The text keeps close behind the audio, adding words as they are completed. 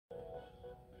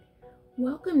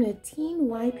Welcome to Teen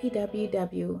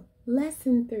ypww,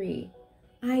 Lesson 3.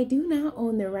 I do not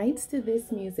own the rights to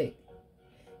this music.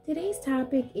 Today's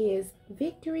topic is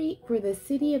Victory for the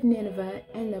City of Nineveh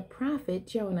and the Prophet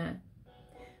Jonah.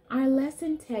 Our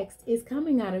lesson text is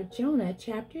coming out of Jonah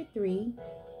chapter 3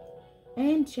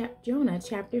 and Jonah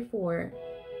chapter 4.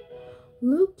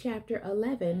 Luke chapter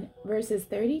 11 verses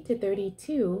 30 to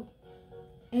 32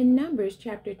 and Numbers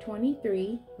chapter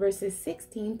 23 verses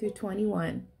 16 through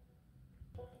 21.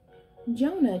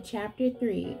 Jonah chapter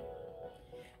 3.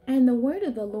 And the word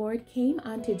of the Lord came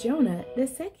unto Jonah the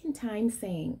second time,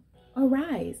 saying,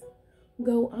 Arise,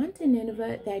 go unto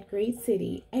Nineveh, that great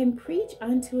city, and preach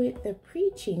unto it the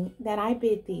preaching that I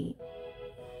bid thee.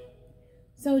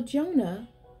 So Jonah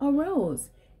arose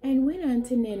and went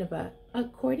unto Nineveh,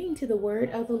 according to the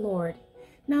word of the Lord.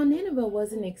 Now Nineveh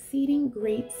was an exceeding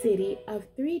great city of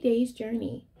 3 days'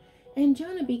 journey. And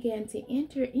Jonah began to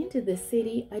enter into the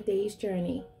city a day's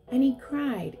journey. And he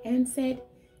cried and said,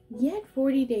 Yet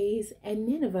 40 days, and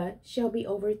Nineveh shall be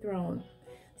overthrown.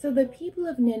 So the people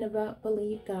of Nineveh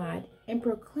believed God, and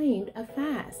proclaimed a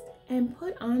fast, and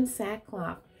put on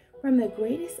sackcloth, from the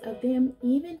greatest of them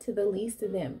even to the least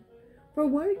of them. For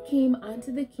word came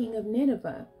unto the king of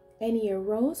Nineveh, and he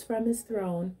arose from his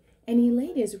throne, and he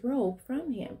laid his robe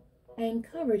from him, and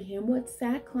covered him with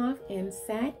sackcloth, and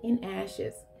sat in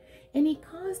ashes. And he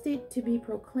caused it to be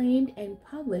proclaimed and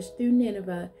published through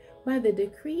Nineveh by the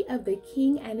decree of the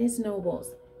king and his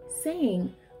nobles,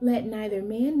 saying, Let neither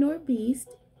man nor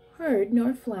beast, herd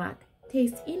nor flock,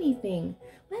 taste anything.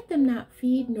 Let them not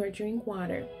feed nor drink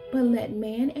water, but let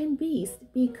man and beast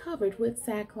be covered with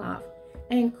sackcloth,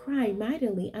 and cry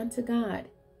mightily unto God.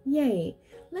 Yea,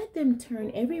 let them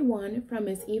turn every one from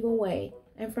his evil way,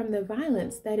 and from the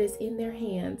violence that is in their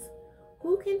hands.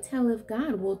 Who can tell if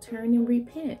God will turn and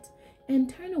repent, and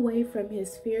turn away from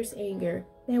his fierce anger,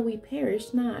 that we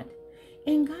perish not?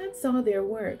 And God saw their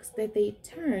works, that they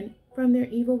turned from their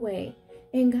evil way,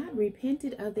 and God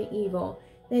repented of the evil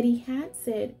that he had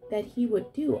said that he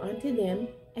would do unto them,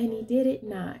 and he did it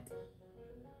not.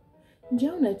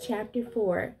 Jonah chapter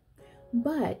 4.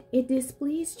 But it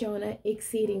displeased Jonah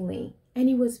exceedingly, and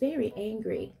he was very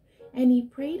angry. And he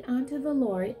prayed unto the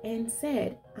Lord, and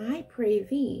said, I pray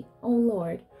thee, O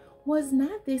Lord, was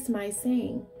not this my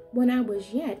saying, when I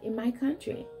was yet in my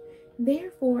country?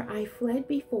 Therefore I fled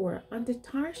before unto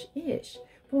Tarshish,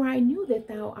 for I knew that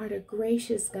thou art a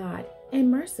gracious God, and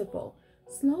merciful,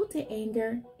 slow to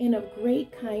anger, and of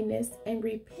great kindness, and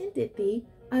repented thee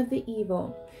of the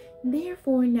evil.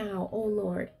 Therefore now, O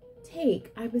Lord,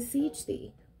 take, I beseech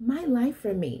thee, my life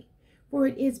from me, for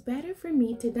it is better for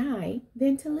me to die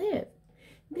than to live.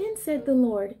 Then said the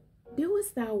Lord,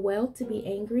 Doest thou well to be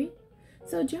angry?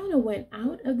 So Jonah went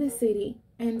out of the city,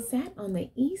 and sat on the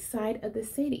east side of the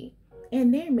city,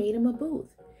 and there made him a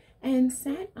booth, and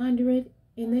sat under it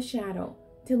in the shadow,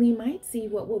 till he might see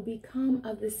what would become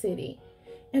of the city.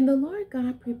 And the Lord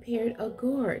God prepared a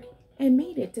gourd, and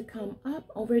made it to come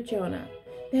up over Jonah,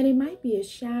 that it might be a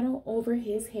shadow over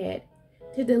his head,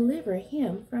 to deliver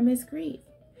him from his grief.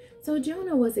 So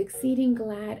Jonah was exceeding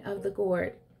glad of the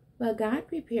gourd. But God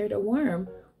prepared a worm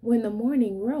when the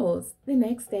morning rose the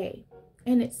next day,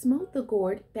 and it smote the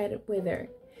gourd that it withered.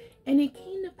 And it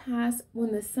came to pass,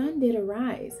 when the sun did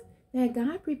arise, that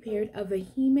God prepared a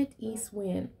vehement east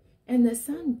wind, and the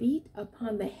sun beat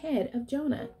upon the head of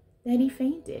Jonah, that he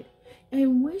fainted,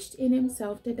 and wished in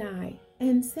himself to die,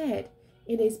 and said,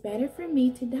 It is better for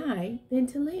me to die than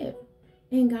to live.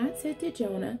 And God said to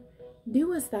Jonah,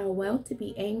 Doest thou well to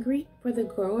be angry for the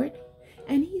gourd?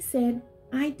 And he said,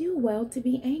 I do well to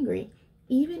be angry,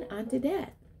 even unto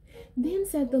death. Then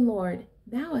said the Lord,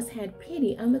 Thou hast had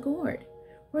pity on the gourd,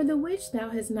 for the which thou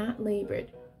hast not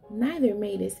labored, neither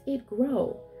madest it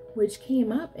grow, which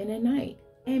came up in a night,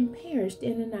 and perished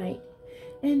in a night.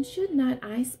 And should not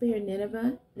I spare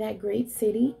Nineveh, that great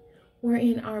city,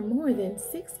 wherein are more than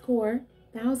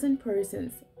 60,000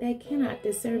 persons, that cannot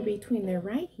discern between their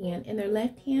right hand and their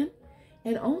left hand,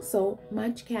 and also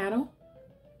much cattle?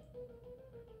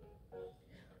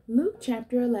 Luke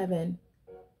chapter 11.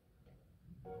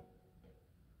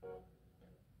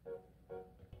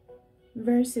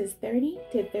 Verses 30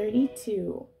 to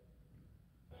 32.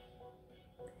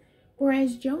 For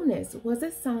as Jonas was a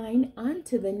sign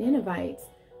unto the Ninevites,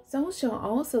 so shall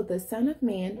also the Son of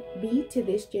Man be to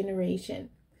this generation.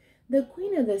 The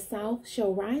queen of the south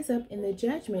shall rise up in the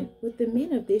judgment with the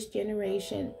men of this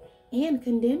generation, and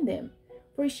condemn them.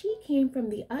 For she came from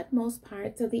the utmost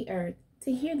parts of the earth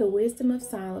to hear the wisdom of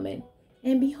Solomon.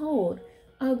 And behold,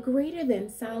 a greater than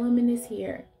Solomon is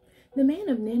here. The man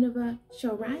of Nineveh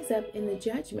shall rise up in the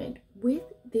judgment with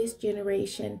this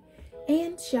generation,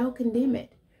 and shall condemn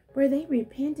it, for they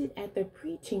repented at the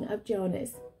preaching of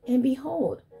Jonas. And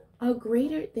behold, a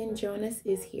greater than Jonas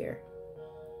is here.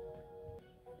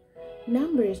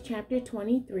 Numbers chapter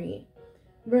 23,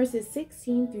 verses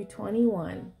 16 through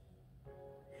 21.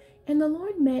 And the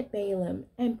Lord met Balaam,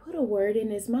 and put a word in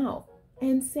his mouth,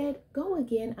 and said, Go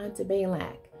again unto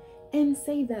Balak, and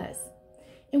say thus.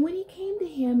 And when he came to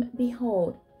him,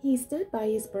 behold, he stood by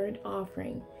his burnt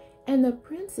offering, and the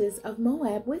princes of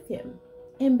Moab with him.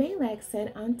 And Balak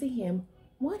said unto him,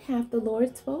 What hath the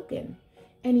Lord spoken?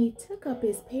 And he took up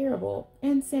his parable,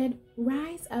 and said,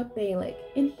 Rise up, Balak,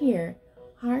 and hear.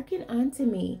 Hearken unto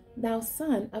me, thou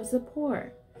son of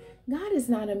Zippor. God is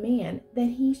not a man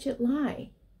that he should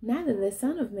lie, neither the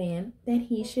Son of Man that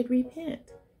he should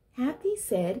repent. Hath he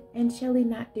said, and shall he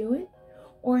not do it?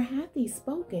 Or hath he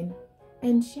spoken,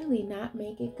 and shall he not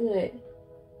make it good?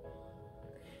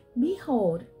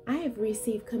 Behold, I have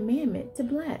received commandment to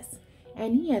bless,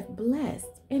 and he hath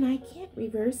blessed, and I can't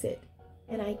reverse it,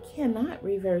 and I cannot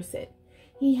reverse it.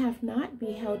 He hath not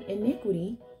beheld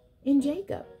iniquity in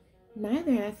Jacob,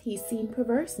 neither hath he seen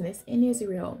perverseness in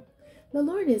Israel. The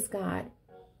Lord is God.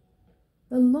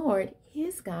 The Lord,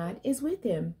 his God, is with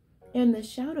him, and the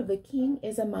shout of the king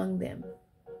is among them.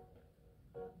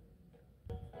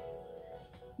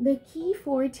 The key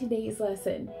for today's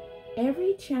lesson: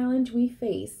 every challenge we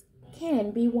face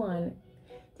can be won.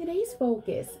 Today's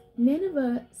focus: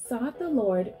 Nineveh sought the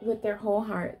Lord with their whole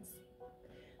hearts.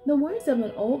 The words of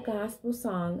an old gospel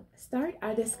song start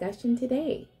our discussion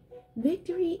today.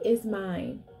 Victory is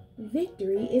mine.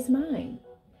 Victory is mine.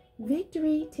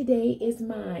 Victory today is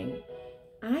mine.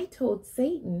 I told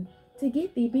Satan to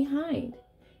get thee behind.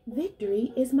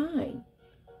 Victory is mine.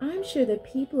 I'm sure the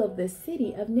people of the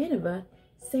city of Nineveh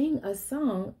sang a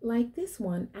song like this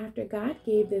one after God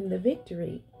gave them the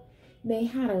victory. They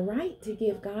had a right to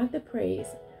give God the praise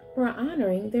for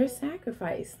honoring their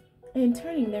sacrifice and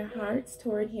turning their hearts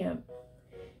toward him.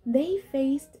 They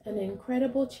faced an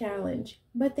incredible challenge,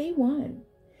 but they won.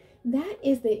 That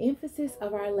is the emphasis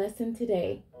of our lesson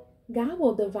today. God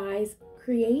will devise,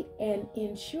 create, and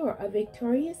ensure a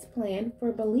victorious plan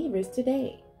for believers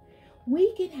today.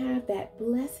 We can have that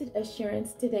blessed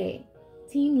assurance today,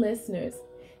 teen listeners,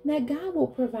 that God will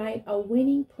provide a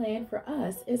winning plan for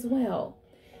us as well.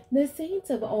 The saints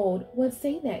of old would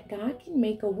say that God can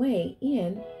make a way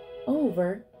in,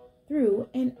 over, through,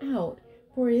 and out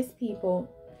for his people.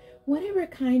 Whatever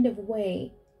kind of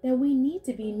way that we need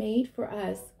to be made for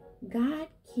us, God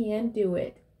can do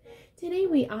it. Today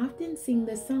we often sing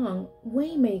the song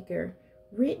Waymaker,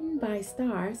 written by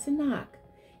Star Sanok.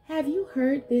 Have you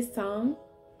heard this song?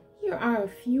 Here are a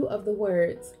few of the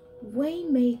words: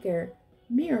 Waymaker,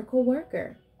 miracle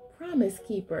worker, promise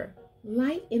keeper,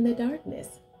 light in the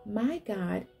darkness. My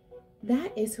God,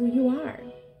 that is who you are.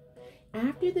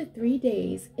 After the 3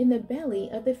 days in the belly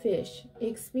of the fish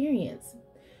experience,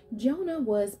 Jonah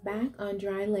was back on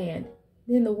dry land.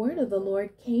 Then the word of the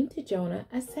Lord came to Jonah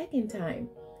a second time.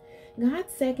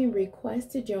 God's second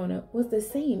request to Jonah was the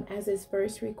same as his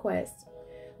first request.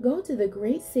 Go to the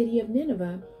great city of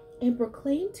Nineveh and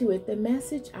proclaim to it the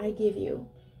message I give you.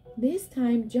 This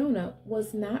time Jonah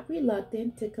was not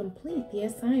reluctant to complete the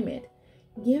assignment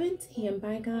given to him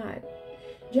by God.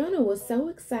 Jonah was so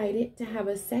excited to have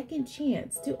a second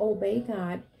chance to obey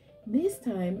God this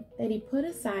time that he put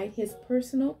aside his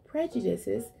personal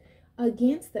prejudices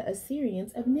against the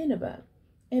Assyrians of Nineveh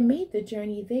and made the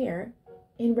journey there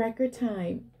in record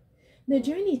time. The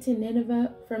journey to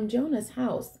Nineveh from Jonah's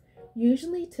house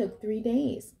usually took 3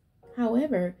 days.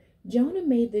 However, Jonah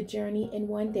made the journey in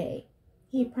 1 day.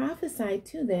 He prophesied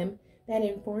to them that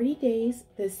in 40 days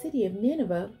the city of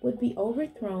Nineveh would be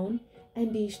overthrown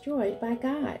and destroyed by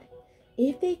God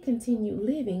if they continued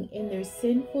living in their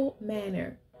sinful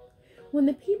manner. When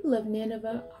the people of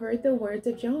Nineveh heard the words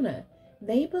of Jonah,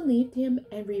 they believed him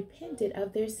and repented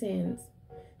of their sins.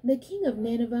 The king of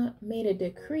Nineveh made a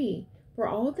decree for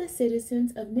all the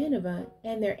citizens of Nineveh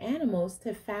and their animals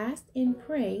to fast and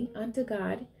pray unto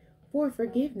God for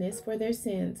forgiveness for their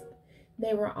sins.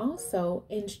 They were also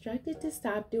instructed to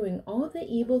stop doing all the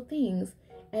evil things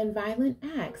and violent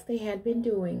acts they had been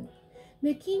doing.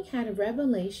 The king had a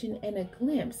revelation and a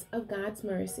glimpse of God's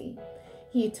mercy.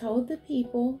 He told the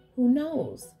people, who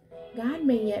knows, God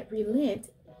may yet relent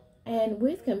and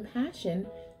with compassion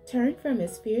turn from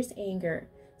his fierce anger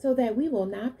so that we will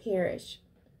not perish.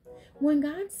 When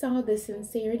God saw the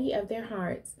sincerity of their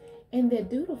hearts and the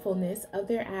dutifulness of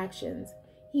their actions,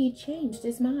 he changed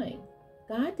his mind.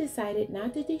 God decided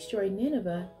not to destroy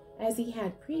Nineveh as he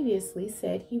had previously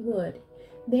said he would.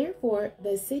 Therefore,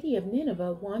 the city of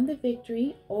Nineveh won the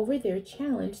victory over their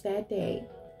challenge that day.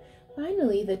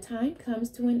 Finally, the time comes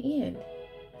to an end.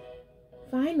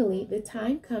 Finally, the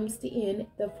time comes to end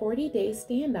the 40-day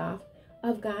standoff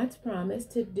of God's promise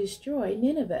to destroy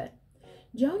Nineveh.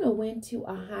 Jonah went to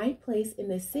a high place in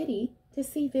the city to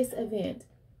see this event.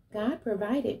 God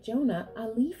provided Jonah a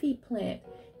leafy plant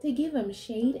to give him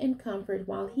shade and comfort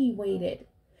while he waited.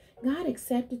 God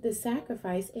accepted the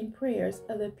sacrifice and prayers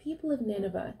of the people of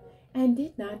Nineveh and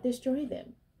did not destroy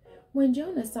them. When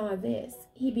Jonah saw this,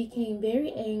 he became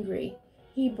very angry.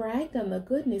 He bragged on the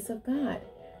goodness of God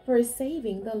for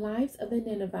saving the lives of the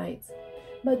Ninevites,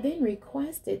 but then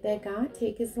requested that God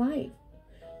take his life.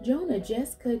 Jonah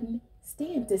just couldn't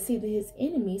stand to see his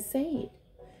enemies saved.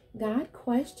 God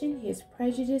questioned his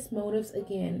prejudiced motives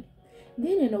again.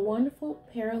 Then, in a wonderful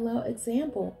parallel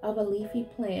example of a leafy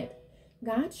plant,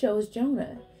 God shows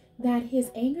Jonah that his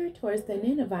anger towards the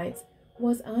Ninevites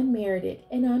was unmerited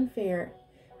and unfair.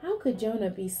 How could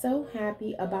Jonah be so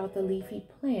happy about the leafy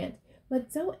plant,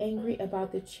 but so angry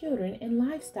about the children and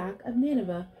livestock of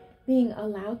Nineveh being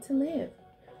allowed to live?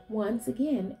 Once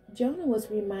again, Jonah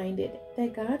was reminded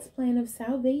that God's plan of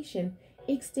salvation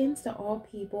extends to all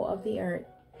people of the earth.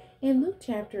 In Luke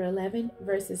chapter 11,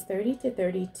 verses 30 to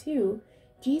 32,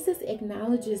 Jesus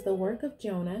acknowledges the work of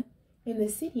Jonah in the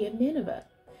city of Nineveh.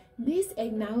 This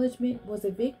acknowledgement was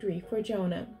a victory for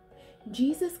Jonah.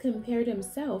 Jesus compared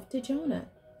himself to Jonah,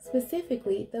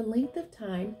 specifically the length of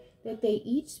time that they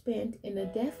each spent in a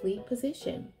deathly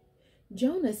position.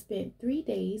 Jonah spent 3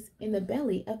 days in the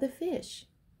belly of the fish.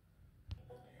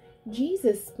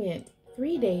 Jesus spent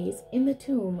 3 days in the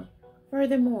tomb.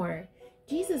 Furthermore,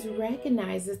 Jesus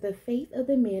recognizes the faith of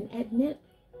the men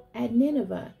at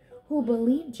Nineveh who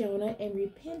believed Jonah and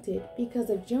repented because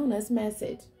of Jonah's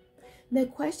message. The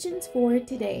questions for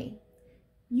today.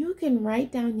 You can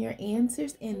write down your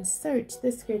answers and search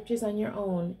the scriptures on your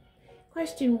own.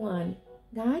 Question 1.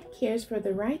 God cares for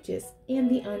the righteous and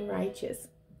the unrighteous.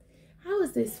 How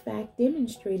is this fact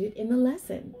demonstrated in the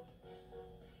lesson?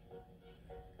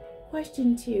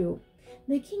 Question 2.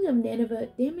 The king of Nineveh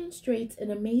demonstrates an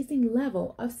amazing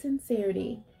level of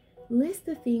sincerity. List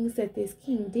the things that this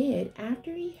king did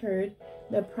after he heard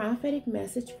the prophetic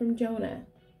message from Jonah.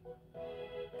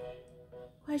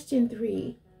 Question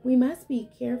 3. We must be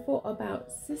careful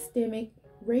about systemic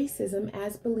racism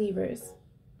as believers.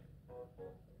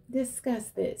 Discuss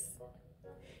this.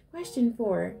 Question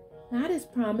 4. God has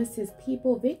promised his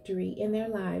people victory in their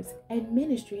lives and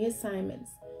ministry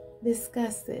assignments.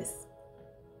 Discuss this.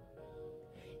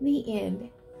 The end.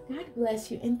 God bless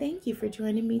you and thank you for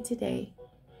joining me today.